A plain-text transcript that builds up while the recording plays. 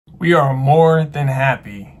We are more than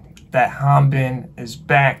happy that Hanbin is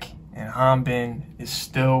back and Hanbin is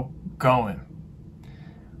still going.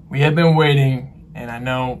 We have been waiting, and I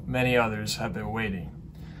know many others have been waiting.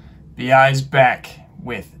 B.I.'s back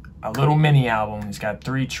with a little mini album. He's got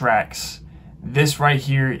 3 tracks. This right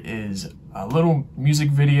here is a little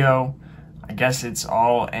music video. I guess it's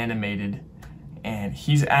all animated. And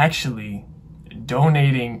he's actually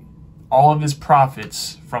donating all of his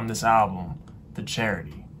profits from this album to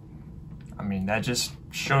charity. I mean, that just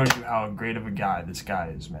shows you how great of a guy this guy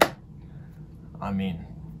is, man. I mean,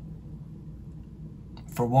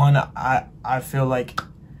 for one, I feel like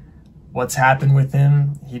what's happened with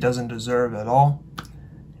him, he doesn't deserve at all.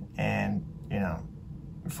 And, you know,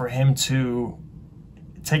 for him to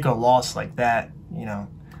take a loss like that, you know,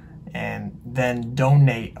 and then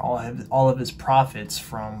donate all of his profits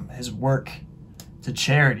from his work to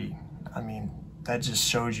charity, I mean, that just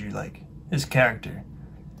shows you, like, his character.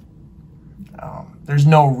 There's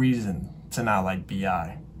no reason to not like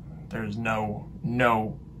B.I. There's no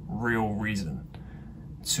real reason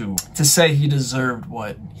to say he deserved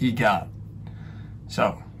what he got.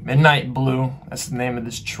 So, Midnight Blue, that's the name of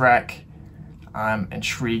this track. I'm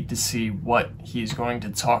intrigued to see what he's going to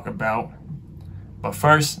talk about. But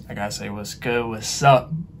first, I gotta say what's good, what's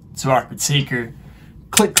up to our critiquer.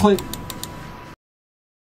 Click, click.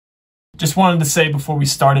 Just wanted to say before we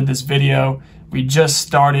started this video, we just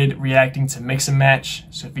started reacting to Mix and Match.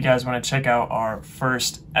 So if you guys want to check out our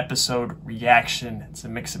first episode reaction to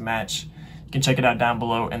Mix and Match, you can check it out down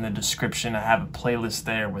below in the description. I have a playlist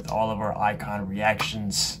there with all of our icon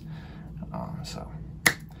reactions. So,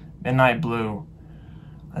 Midnight Blue,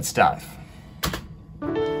 let's dive.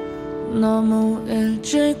 너무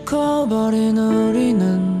일찍 커버린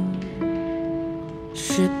우리는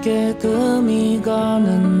쉽게 금이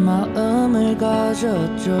가는 마음을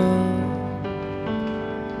가졌죠.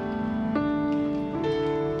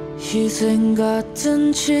 희생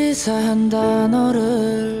같은 치사한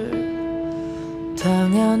단어를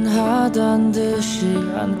당연하단 듯이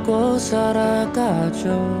안고 살아가죠.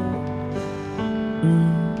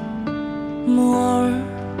 뭘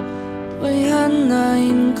위한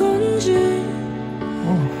나인 건지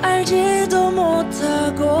알지도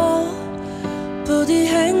못하고 부디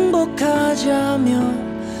행복하자며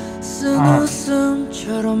쓴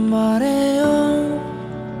웃음처럼 말해요.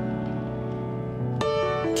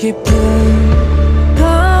 깊은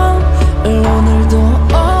밤을 오늘도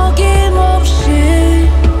어김없이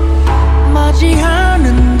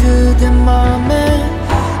맞이하는 그대 맘에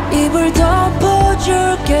입을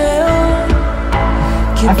덮어줄게요.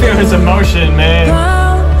 I feel his emotion, man.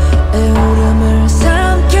 밤의 울음을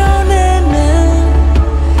삼켜내는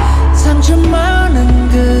상처 많은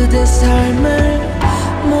그대 삶을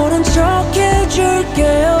모른 척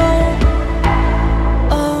해줄게요.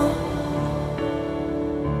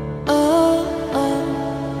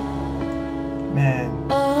 Man.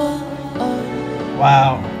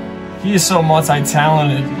 Wow. He is so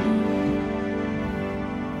multi-talented.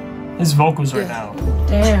 His vocals right now.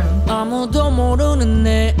 Damn. 아무도 모르는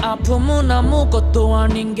내 아픔은 아무것도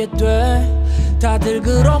아닌 게 돼. 다들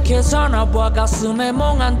그렇게 사나봐. 가슴에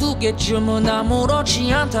멍한 두 개쯤은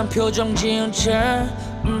아무렇지 않단 표정 지은 채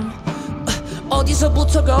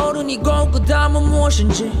어디서부터가 어른이고 그 다음은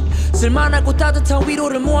무엇인지 쓸만하고 따뜻한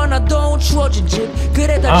위로를 모아놔도 추워진 집.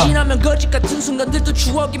 그래 다 지나면 거짓 같은 순간들도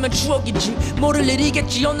추억이면 추억이지. 모를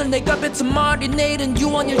일이겠지. 오늘 내가 뱉은 말이 내일은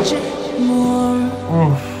유언일지. 뭘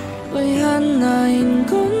위한 나인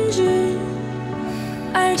건지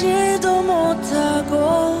알지도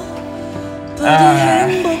못하고 부디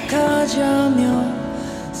행복하자며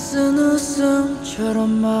쓴 웃음처럼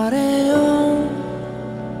말해요.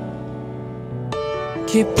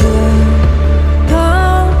 깊은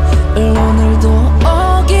밤을 오늘도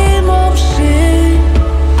어김없이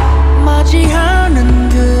맞이하는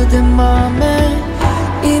그대 맘에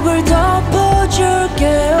입을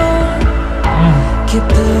덮어줄게요.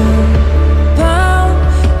 깊은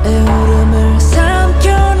밤의 울음을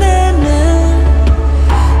삼켜내는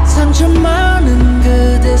상처 많은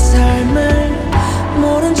그대 삶을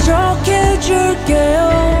모른 척 해줄게요.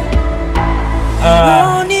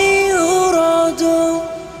 영원히 울어도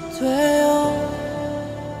돼요.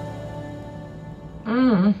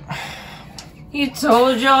 He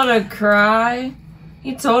told y'all to cry?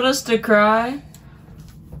 He told us to cry?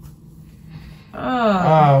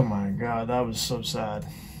 Oh my god, that was so sad.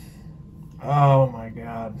 Oh my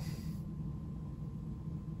god.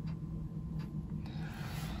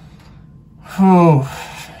 Whew.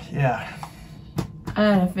 Yeah. I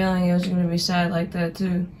had a feeling it was gonna be sad like that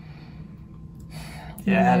too.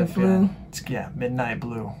 Yeah, I had a Midnight Blue. feeling. Yeah, Midnight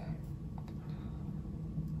Blue.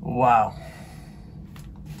 Wow.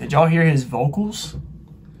 Did y'all hear his vocals?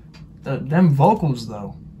 Them vocals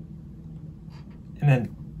though. And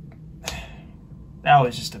then that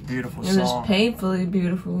was just a beautiful song. It was painfully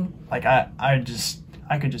beautiful. Like I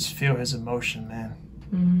could just feel his emotion, man.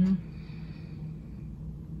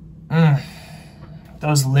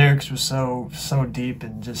 Those lyrics were so deep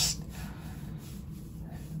and just,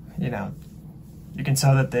 you know, you can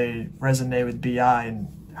tell that they resonate with B.I. and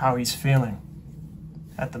how he's feeling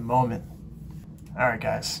at the moment. All right,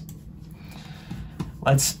 guys,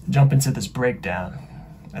 let's jump into this breakdown.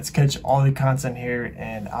 Let's catch all the content here,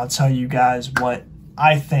 and I'll tell you guys what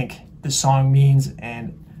I think the song means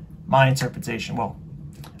and my interpretation. Well,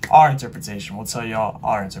 our interpretation. We'll tell you all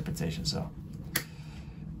our interpretation. So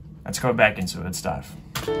let's go back into it. Let's dive.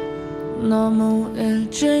 너무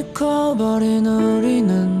일찍 커버린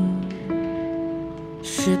우리는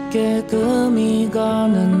쉽게 금이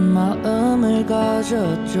가는 마음을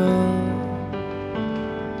가졌죠.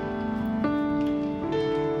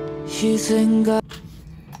 희생과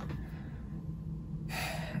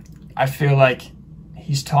I feel like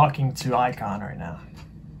he's talking to Icon right now.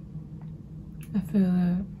 I feel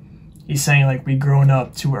that. He's saying like we grown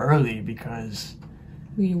up too early because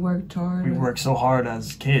We worked hard. we worked so hard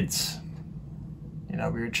as kids. You know,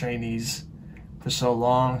 we were trainees for so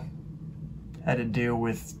long, had to deal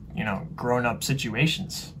with, you know, grown up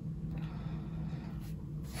situations.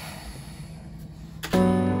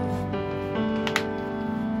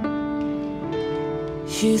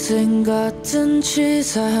 희생 같은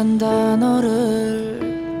치사한 단어를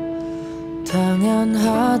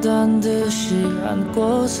당연하단 듯이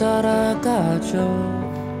안고 살아가죠.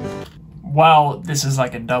 While this is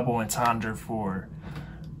like a double entendre for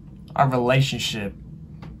a relationship,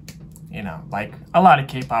 you know, like a lot of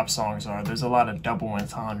K-pop songs are, there's a lot of double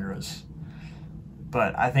entendres.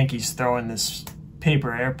 But I think he's throwing this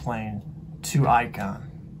paper airplane to Icon.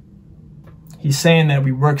 He's saying that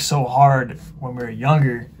we worked so hard when we were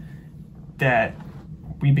younger that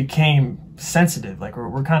we became sensitive. Like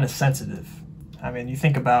we're kind of sensitive. I mean, you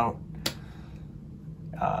think about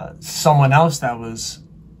someone else that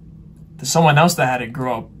had to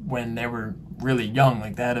grow up when they were really young.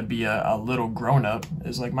 Like they had to be a little grown up.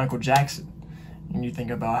 Is like Michael Jackson. And you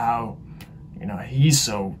think about how, you know, he's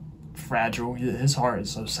so fragile. His heart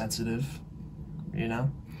is so sensitive. You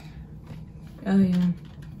know. Oh yeah.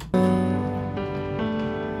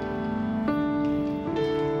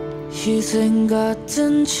 희생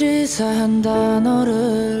같은 치사한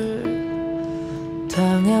단어를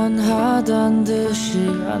당연하단 듯이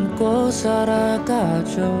안고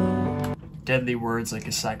살아가죠. Deadly words like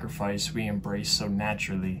a sacrifice we embrace so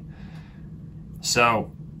naturally. So,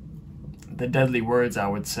 the deadly words I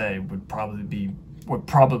would say would probably be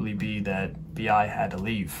that B.I. had to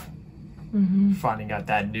leave. Finding out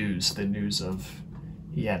that news, the news of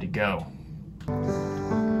he had to go.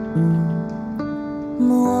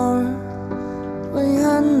 뭘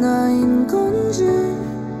위한 나인 건지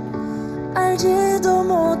알지도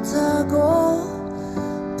못하고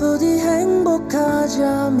부디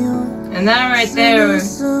행복하자며. And that right there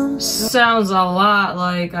sounds a lot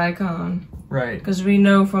like Icon. Right. Because we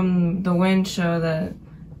know from the Wind show that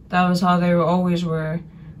was how they always were.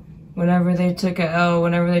 Whenever they took a L,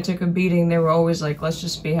 whenever they took a beating, they were always like, let's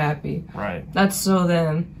just be happy. Right. That's so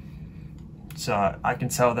them. So I can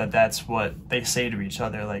tell that that's what they say to each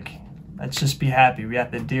other. Like, let's just be happy. We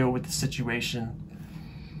have to deal with the situation.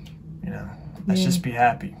 You know, let's just be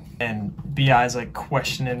happy. And B.I.'s like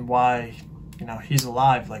questioning why, you know, he's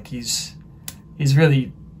alive. Like he's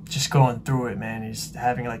really just going through it, man. He's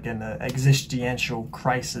having like an existential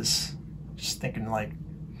crisis. Just thinking like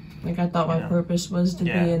I thought my purpose was to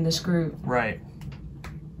be in this group. Right.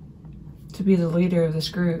 To be the leader of this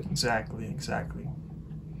group. Exactly.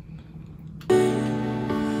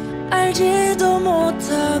 알지도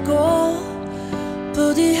못하고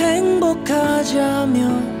부디 행복하자며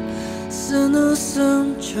쓴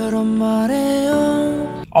웃음처럼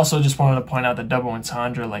말해요. Also, just wanted to point out the double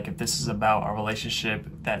entendre. Like, if this is about a relationship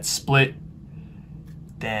that's split,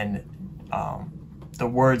 then the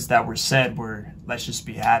words that were said were, let's just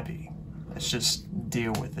be happy. Let's just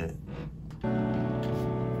deal with it.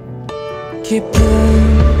 깊은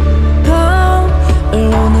밤을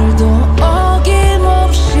오늘도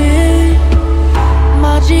어김없이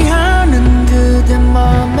맞이하는 그대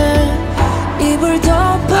맘에 입을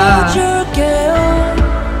덮어줄게요.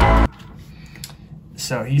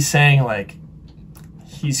 So he's saying like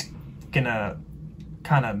he's gonna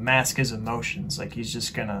kind of mask his emotions. Like he's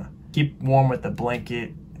just gonna keep warm with the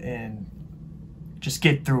blanket and just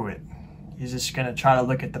get through it. He's just gonna try to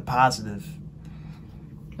look at the positive.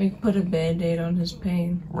 Like, put a band-aid on his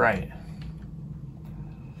pain. Right.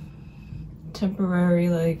 Temporary,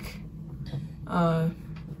 like,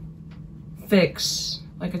 fix.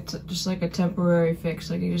 Like, just like a temporary fix.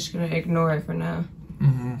 Like, you're just gonna ignore it for now.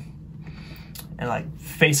 Mm-hmm. And, like,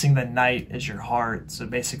 facing the night is your heart. So,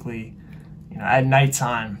 basically, you know, at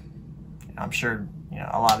nighttime, I'm sure, you know,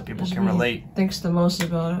 a lot of people can relate. Thinks the most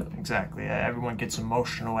about it. Exactly. Yeah, everyone gets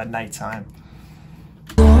emotional at nighttime.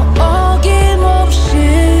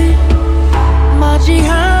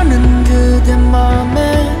 맞이하는 그대 맘에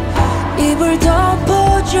입을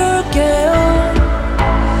덮어줄게요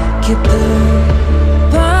깊은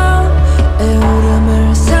밤의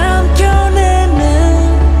울음을 삼켜내는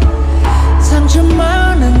상처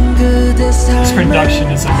많은 그대 This production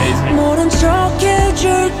삶을 is amazing. 모른 척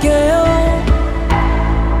해줄게요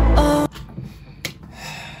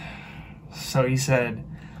So he said,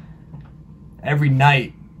 every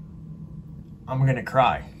night I'm gonna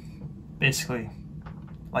cry. Basically,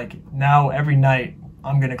 like, now every night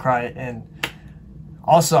I'm gonna cry. And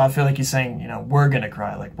also I feel like he's saying, you know, we're gonna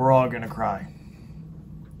cry, like, we're all gonna cry,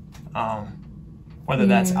 whether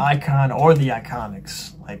that's Icon or the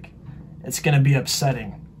Iconics. Like, it's gonna be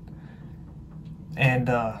upsetting. And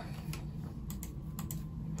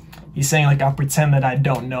he's saying, like, I'll pretend that I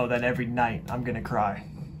don't know that every night I'm gonna cry.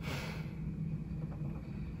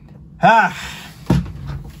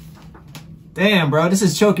 Damn, bro, this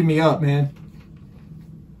is choking me up, man.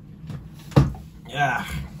 Yeah.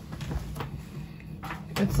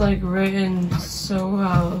 It's like written so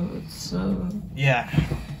well. It's so. Yeah.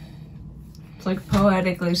 It's like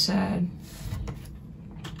poetically sad.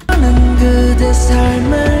 그대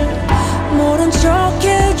삶을 모른 척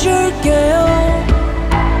해줄게요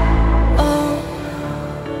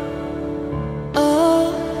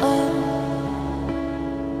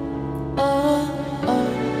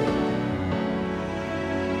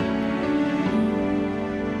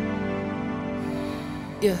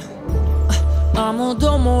Yeah.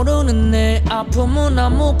 아무도 모르는 내 아픔은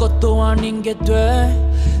아무것도 아닌 게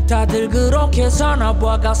돼 다들 그렇게 사나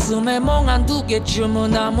봐 가슴에 멍한 두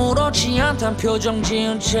개쯤은 아무렇지 않단 표정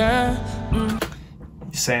지은 채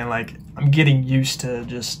He's saying, like, I'm getting used to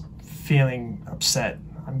just feeling upset.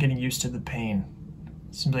 I'm getting used to the pain.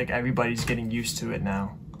 Seems like everybody's getting used to it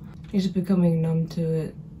now. He's becoming numb to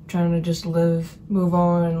it. Trying to just live, move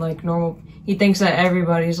on, like normal. He thinks that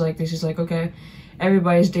everybody's like this. He's like, okay,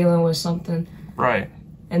 everybody's dealing with something. Right.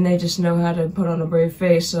 And they just know how to put on a brave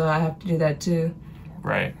face, so I have to do that too.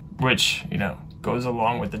 Right. Which, you know, goes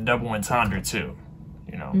along with the double entendre too.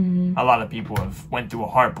 You know, a lot of people have went through a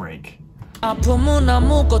heartbreak. 아픔은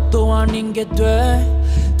아무것도 아닌 게 돼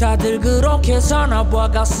다들 그렇게 사나 봐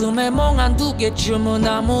가슴에 멍한 두 개쯤은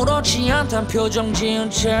아무렇지 않단 표정 지은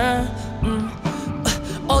채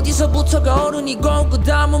어디서부터가 어른이고 그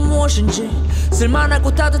다음은 무엇인지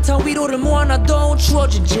쓸만하고 따뜻한 위로를 모아놔도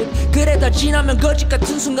추워진 집 그래 다 지나면 거짓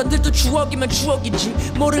같은 순간들도 추억이면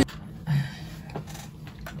추억이지 모를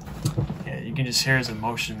Yeah, you can just hear his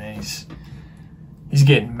emotion, man. He's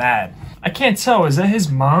getting mad. I can't tell, is that his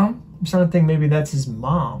mom? I'm starting to think maybe that's his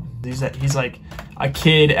mom. He's like a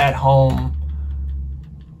kid at home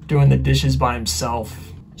doing the dishes by himself.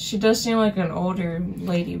 She does seem like an older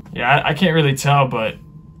lady. Yeah, I can't really tell, but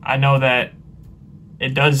I know that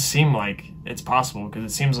it does seem like it's possible because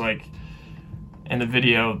it seems like in the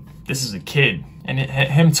video this is a kid. And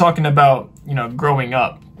him talking about, you know, growing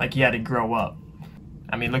up, like he had to grow up.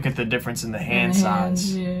 I mean, look at the difference in the hand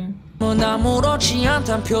size. Yeah.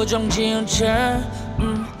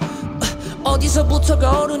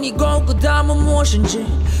 어디서부터가 어른이고 그 다음은 무엇인지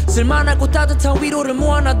쓸만하고 따뜻한 위로를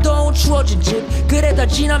모아놔도 추워진 집 그래 다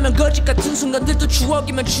지나면 거짓 같은 순간들도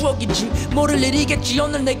추억이면 추억이지 모를 일이겠지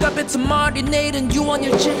오늘 내가 뱉은 말이 내일은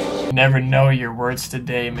유언일지 Never know your words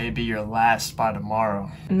today may be your last by tomorrow.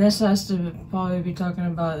 And this has to probably be talking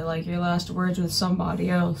about like your last words with somebody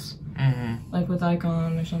else. Like with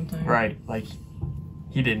Icon or something. Right, like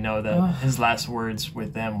he didn't know that his last words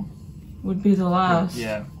with them would be the last.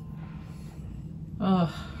 Yeah.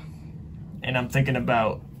 Ugh. And I'm thinking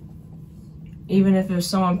about, even if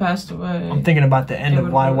someone passed away. I'm thinking about the end of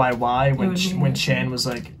YYY when Chan Chan was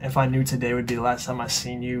like, if I knew today would be the last time I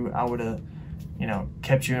seen you, I would have, you know,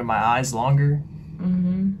 kept you in my eyes longer.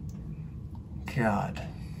 God.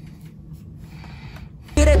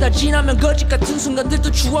 그래 다 지나면 거짓 같은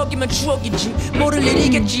순간들도 추억이면 추억이지 모를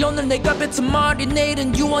일이겠지 오늘 내가 뱉은 말이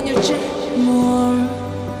내일은 유언일지 뭘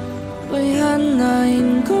위한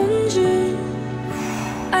나인 건지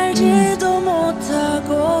알지도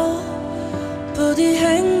못하고 부디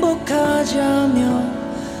행복하자며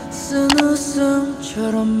쓴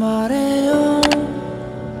웃음처럼 말해요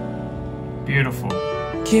Beautiful.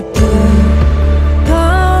 깊은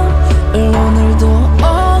밤을 오늘도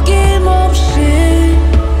어김없이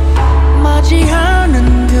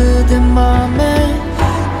맞이하는 그대 맘에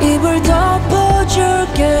입을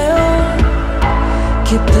덮어줄게요.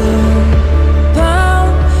 깊은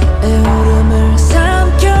밤의 울음을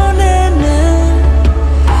삼켜내는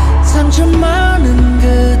상처 많은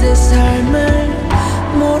그대 삶을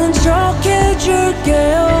모른 척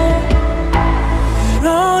해줄게요.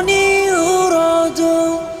 그러니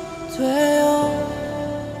울어도 돼요.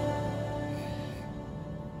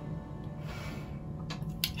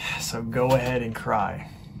 So go ahead and cry.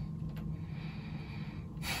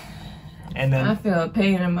 And then I feel a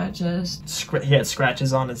pain in my chest. he had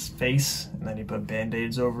scratches on his face, and then he put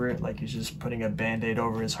band-aids over it, like he's just putting a band-aid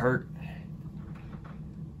over his hurt.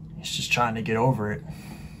 He's just trying to get over it.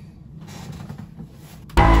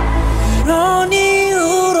 그러니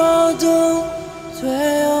울어도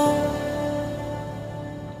돼요.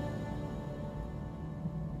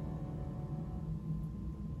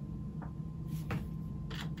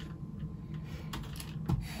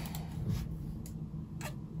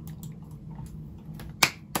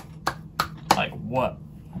 Like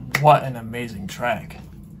what an amazing track.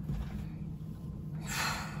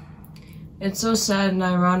 It's so sad and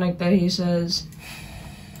ironic that he says,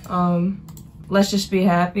 let's just be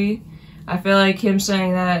happy. I feel like him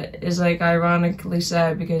saying that is like ironically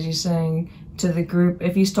sad because he's saying to the group,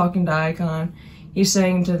 if he's talking to Icon, he's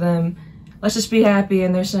saying to them, let's just be happy,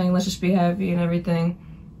 and they're saying, let's just be happy and everything.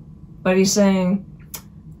 But he's saying,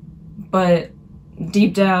 but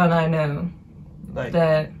deep down I know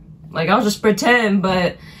that, like, I'll just pretend,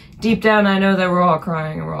 but deep down I know that we're all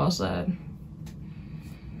crying and we're all sad.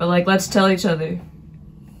 But like, let's tell each other,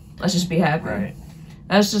 let's just be happy. Right.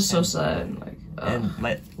 That's just so sad. Like, and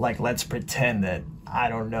let's pretend that I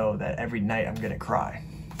don't know that every night I'm gonna cry,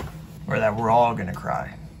 or that we're all gonna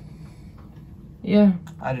cry. Yeah.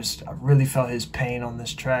 I really felt his pain on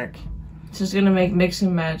this track. It's just gonna make mix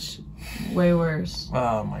and match way worse.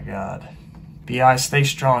 Oh my God. B.I., stay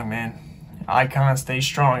strong, man. Icon, stay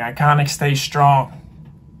strong. Iconic, stay strong.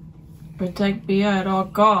 Protect B.I. at all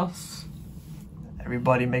costs.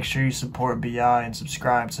 Everybody, make sure you support B.I. and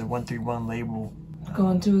subscribe to 131 Label.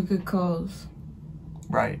 Going to a good cause.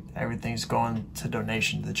 Right. Everything's going to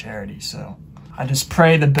donation to the charity. So I just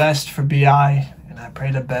pray the best for B.I. and I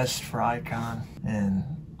pray the best for Icon. And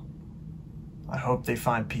I hope they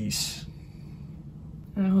find peace.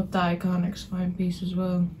 And I hope the Iconics find peace as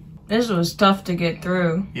well. This was tough to get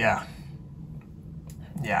through. Yeah.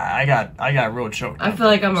 Yeah, I got real choked. I feel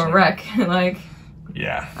like I'm a wreck. Like,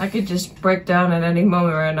 yeah. I could just break down at any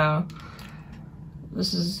moment right now.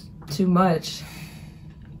 This is too much.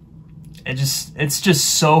 It's just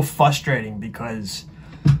so frustrating because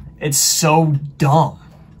it's so dumb.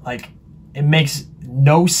 Like, it makes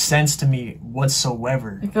no sense to me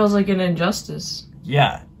whatsoever. It feels like an injustice.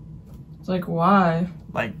 Yeah. It's like, why?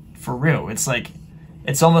 Like, for real. It's like,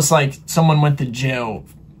 it's almost like someone went to jail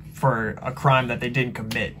for a crime that they didn't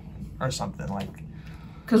commit or something. Like,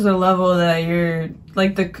 because the level that you're,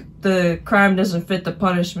 like, the crime doesn't fit the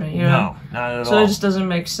punishment, you know? No, not at all. So it just doesn't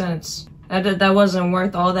make sense. That wasn't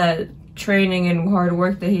worth all that training and hard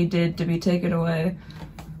work that he did to be taken away.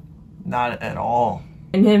 Not at all.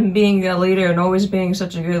 And him being a leader and always being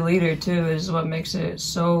such a good leader too is what makes it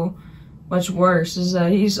so much worse, is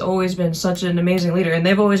that he's always been such an amazing leader, and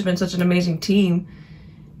they've always been such an amazing team.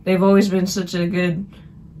 They've always been such a good,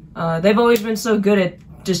 they've always been so good at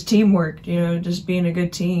just teamwork, you know, just being a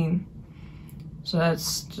good team. So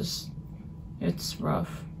that's just, it's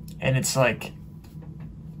rough. And it's like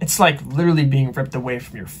literally being ripped away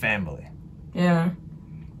from your family. Yeah.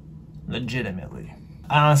 Legitimately.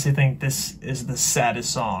 I honestly think this is the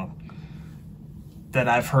saddest song that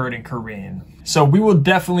I've heard in Korean. So we will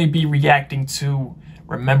definitely be reacting to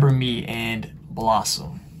Remember Me and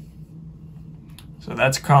Blossom. So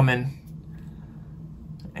that's coming.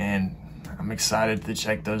 And I'm excited to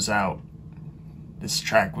check those out. This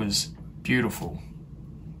track was beautiful.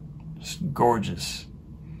 Just gorgeous.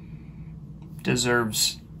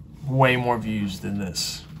 Deserves way more views than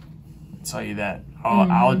this. I'll tell you that.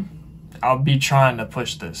 I'll be trying to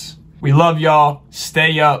push this. We love y'all.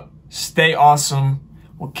 Stay up. Stay awesome.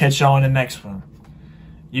 We'll catch y'all in the next one.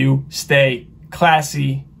 You stay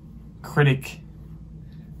classy. CriTiC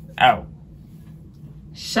out.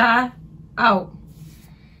 Shy out.